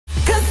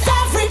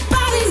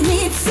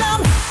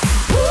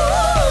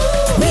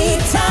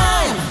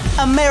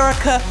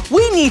America,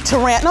 we need to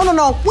rant.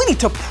 No, we need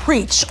to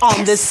preach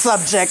on this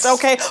subject,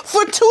 okay?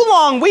 For too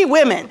long, we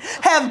women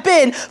have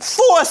been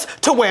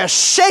forced to wear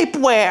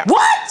shapewear.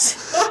 What?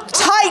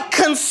 Tight,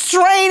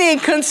 constraining,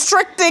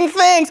 constricting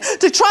things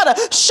to try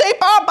to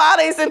shape our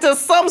bodies into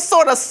some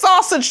sort of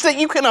sausage that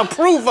you can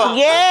approve of.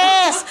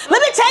 Yes.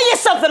 Let me tell you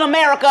something,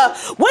 America.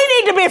 We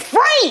need to be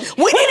free.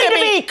 We need to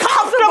be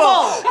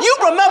comfortable. You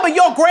remember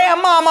your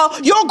grandmama?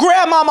 Your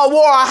grandmama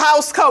wore a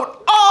house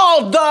coat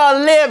all the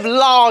live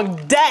long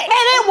day.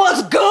 And it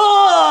was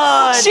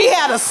good. She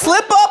had a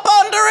slip up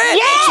under it.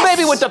 Yes.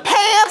 Maybe with the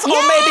pants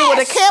or maybe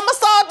with a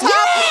camisole top.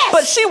 Yes.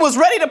 But she was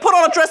ready to put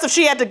on a dress if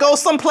she had to go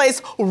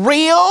someplace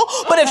real.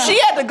 But if she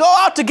had to go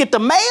out to get the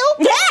mail.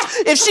 Yeah.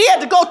 If she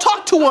had to go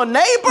talk to a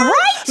neighbor.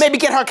 Right. Maybe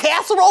get her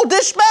casserole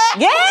dish back.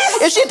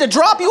 Yes. If she had to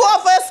drop you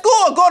off at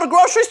school or go to the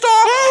grocery store.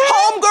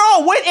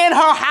 Homegirl went in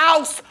her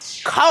house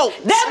coat.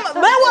 That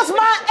was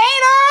my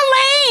Aunt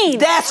Earlene.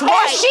 That's right.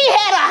 And she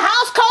had a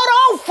house coat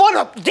on for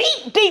the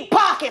deep, deep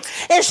pockets.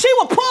 And she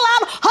would pull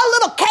out her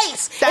little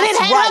case. And it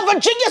had her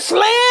Virginia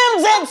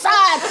Slims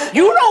inside.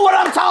 You know what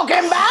I'm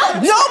talking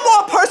about. No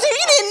more purse. You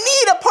didn't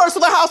need a purse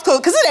with a house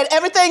coat because it had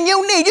everything you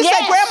need. You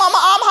say, Grandmama,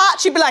 I'm hot.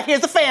 She'd be like,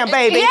 here's the fan,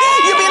 baby. Yes.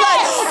 You'd be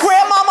like,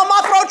 Grandmama,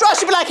 my throat dry.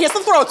 She'd be like, here's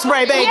some throat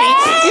spray, baby.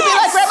 Yes. You'd be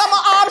like, Grandmama,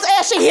 arms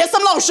ashy. Here's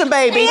some lotion,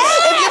 baby. Yes.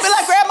 If you'd be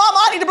like, Grandmama,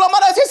 I need to blow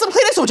my nose. Here's some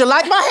Kleenex. Would you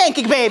like my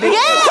hanky, baby?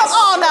 Yes. Come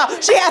on now.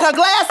 She had her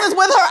glasses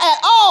with her at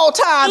all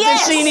times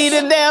if she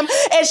needed them.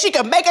 And she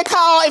could make a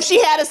call if she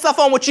had her stuff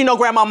on, which you know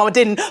Grandmama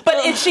didn't.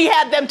 But if she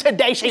had them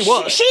today, she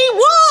would. She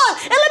would.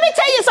 And let me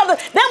tell you something.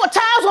 There were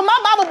times when my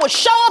mama would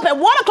show up at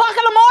 1 o'clock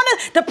in the morning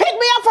to pick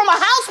me up from a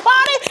house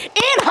party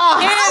in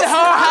her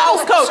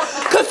house coat.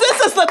 Because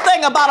this is the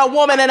thing about a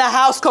woman in a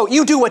house coat.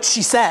 You do what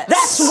she says.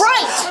 That's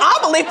right. I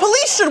believe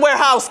police should wear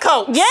house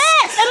coats.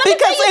 Yes. And let me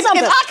tell you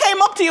something. If I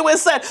came up to you and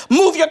said,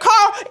 move your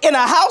car in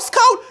a house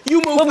coat,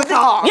 you move the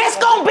car. It's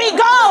gonna be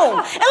gone.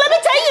 And let me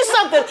tell you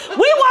something.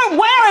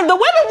 The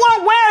women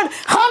weren't wearing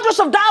hundreds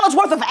of dollars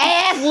worth of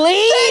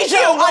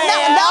athleisure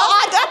wear. Now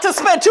I got to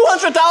spend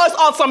 $200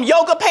 on some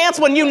yoga pants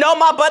when you know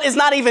my butt is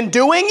not even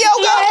doing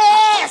yoga?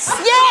 Yes.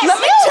 Let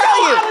me tell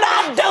you. I'm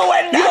not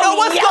doing You know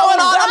what's yoga. going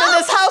on under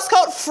this house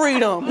coat?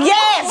 Freedom.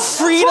 Yes.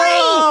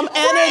 Freedom,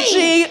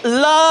 energy,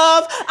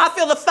 love. I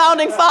feel the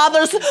founding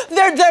fathers,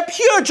 their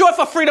pure joy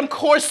for freedom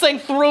coursing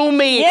through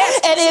me.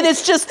 Yes. And it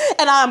is just,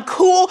 and I'm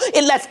cool.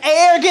 It lets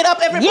air get up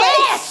every place.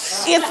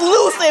 Yes. It's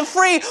loose and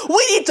free.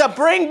 We need to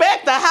bring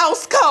back the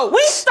house coat.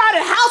 We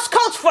started house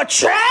coats for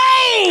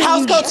change.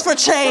 House coats for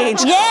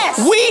change. Yes.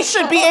 We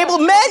should be able,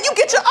 man, you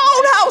get your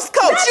own house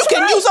coats. That's you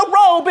can use a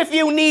robe if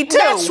you need to.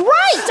 That's right.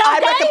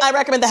 Okay. I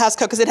recommend the house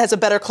coat because it has a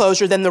better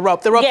closure than the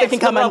rope. The rope, they can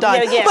come undone.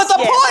 But the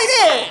point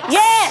is,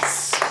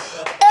 yes,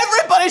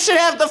 everybody should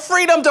have the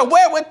freedom to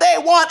wear what they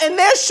want, and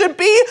there should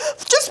be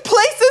just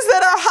places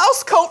that are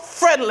house coat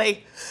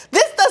friendly.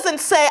 This doesn't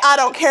say I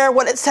don't care.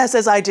 What it says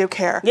is I do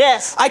care.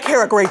 Yes. I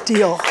care a great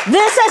deal.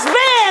 This has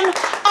been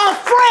a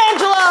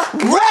Frangela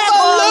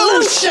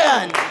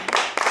Revolution.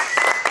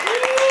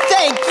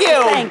 Thank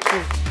you. Thank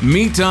you.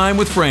 Me Time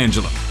with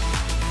Frangela.